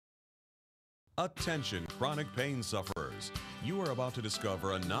Attention chronic pain sufferers. You are about to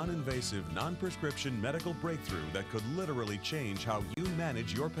discover a non-invasive, non-prescription medical breakthrough that could literally change how you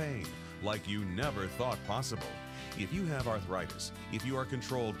manage your pain like you never thought possible. If you have arthritis, if you are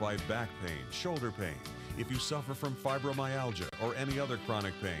controlled by back pain, shoulder pain, if you suffer from fibromyalgia or any other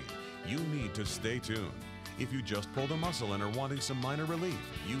chronic pain, you need to stay tuned. If you just pulled a muscle and are wanting some minor relief,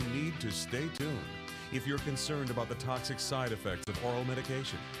 you need to stay tuned. If you're concerned about the toxic side effects of oral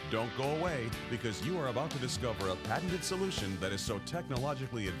medication, don't go away, because you are about to discover a patented solution that is so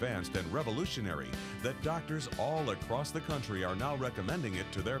technologically advanced and revolutionary that doctors all across the country are now recommending it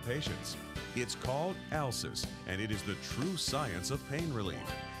to their patients. It's called ALCiS, and it is the true science of pain relief.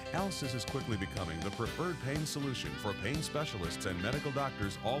 ALCiS is quickly becoming the preferred pain solution for pain specialists and medical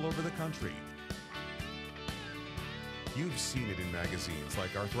doctors all over the country. You've seen it in magazines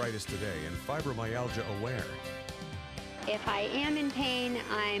like Arthritis Today and Fibromyalgia Aware. If I am in pain,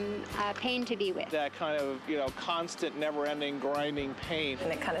 I'm a pain to be with. That kind of, constant, never-ending, grinding pain.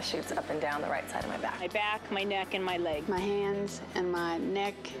 And it kind of shoots up and down the right side of my back. My back, my neck, and my leg. My hands and my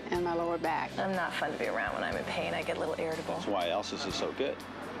neck and my lower back. I'm not fun to be around when I'm in pain. I get a little irritable. That's why ALCiS is so good,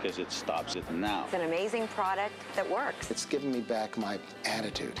 because it stops it now. It's an amazing product that works. It's given me back my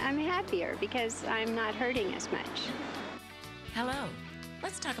attitude. I'm happier because I'm not hurting as much. Hello.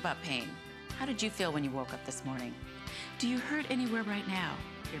 Let's talk about pain. How did you feel when you woke up this morning? Do you hurt anywhere right now?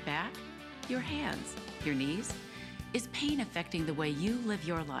 Your back? Your hands? Your knees? Is pain affecting the way you live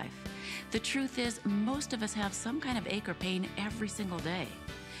your life? The truth is, most of us have some kind of ache or pain every single day.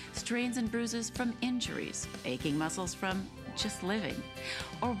 Strains and bruises from injuries, aching muscles from just living.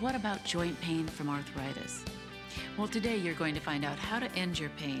 Or what about joint pain from arthritis? Well, today you're going to find out how to end your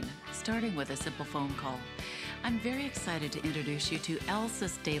pain, starting with a simple phone call. I'm very excited to introduce you to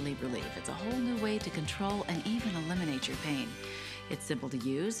ALCiS Daily Relief. It's a whole new way to control and even eliminate your pain. It's simple to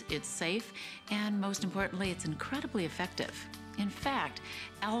use, it's safe, and most importantly, it's incredibly effective. In fact,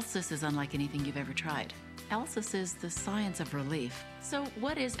 ALCiS is unlike anything you've ever tried. ALCiS is the science of relief. So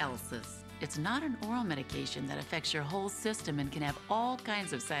what is ALCiS? It's not an oral medication that affects your whole system and can have all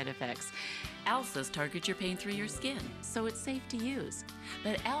kinds of side effects. ALCiS targets your pain through your skin, so it's safe to use.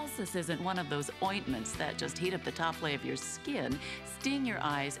 But ALCiS isn't one of those ointments that just heat up the top layer of your skin, sting your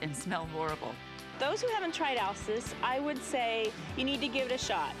eyes, and smell horrible. Those who haven't tried ALCiS, I would say you need to give it a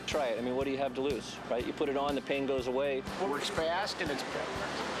shot. Try it. I mean, what do you have to lose, right? You put it on, the pain goes away. It works fast and it's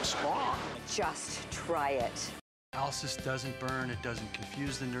strong. Just try it. ALCiS doesn't burn, it doesn't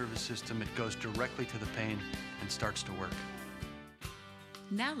confuse the nervous system, it goes directly to the pain and starts to work.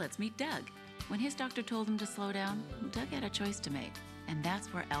 Now let's meet Doug. When his doctor told him to slow down, Doug had a choice to make, and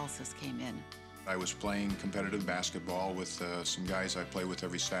that's where ALCiS came in. I was playing competitive basketball with some guys I play with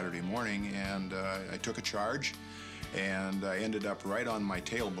every Saturday morning, and I took a charge, and I ended up right on my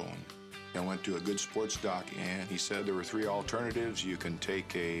tailbone. I went to a good sports doc, and he said there were 3 alternatives. You can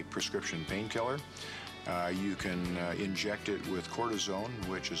take a prescription painkiller, you can inject it with cortisone,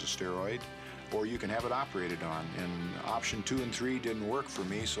 which is a steroid, or you can have it operated on. And option 2 and 3 didn't work for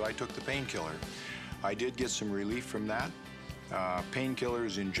me, so I took the painkiller. I did get some relief from that.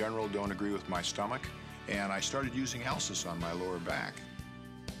 Painkillers in general don't agree with my stomach, and I started using ALCiS on my lower back.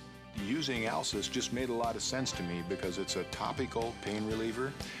 Using ALCiS just made a lot of sense to me because it's a topical pain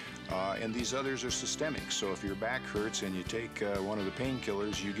reliever, and these others are systemic. So if your back hurts and you take one of the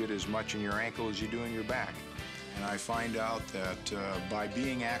painkillers, you get as much in your ankle as you do in your back. And I find out that by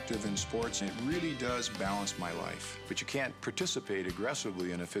being active in sports, it really does balance my life. But you can't participate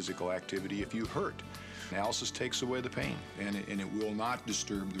aggressively in a physical activity if you hurt. ALCiS takes away the pain, and it will not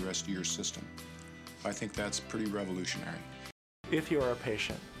disturb the rest of your system. I think that's pretty revolutionary. If you are a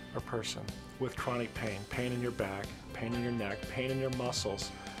patient or person with chronic pain, pain in your back, pain in your neck, pain in your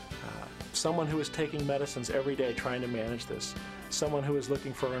muscles, someone who is taking medicines every day trying to manage this, someone who is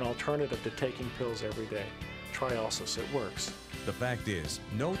looking for an alternative to taking pills every day, try ALCiS, it works. The fact is,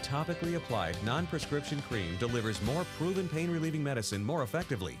 no topically applied non-prescription cream delivers more proven pain-relieving medicine more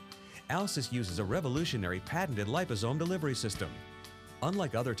effectively. ALCiS uses a revolutionary patented liposome delivery system.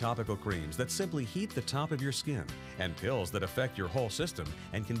 Unlike other topical creams that simply heat the top of your skin, and pills that affect your whole system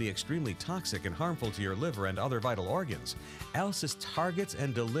and can be extremely toxic and harmful to your liver and other vital organs, ALCiS targets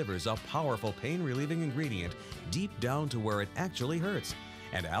and delivers a powerful pain-relieving ingredient deep down to where it actually hurts.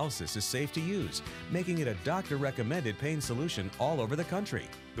 And ALCiS is safe to use, making it a doctor-recommended pain solution all over the country.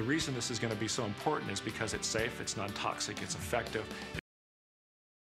 The reason this is going to be so important is because it's safe, it's non-toxic, it's effective,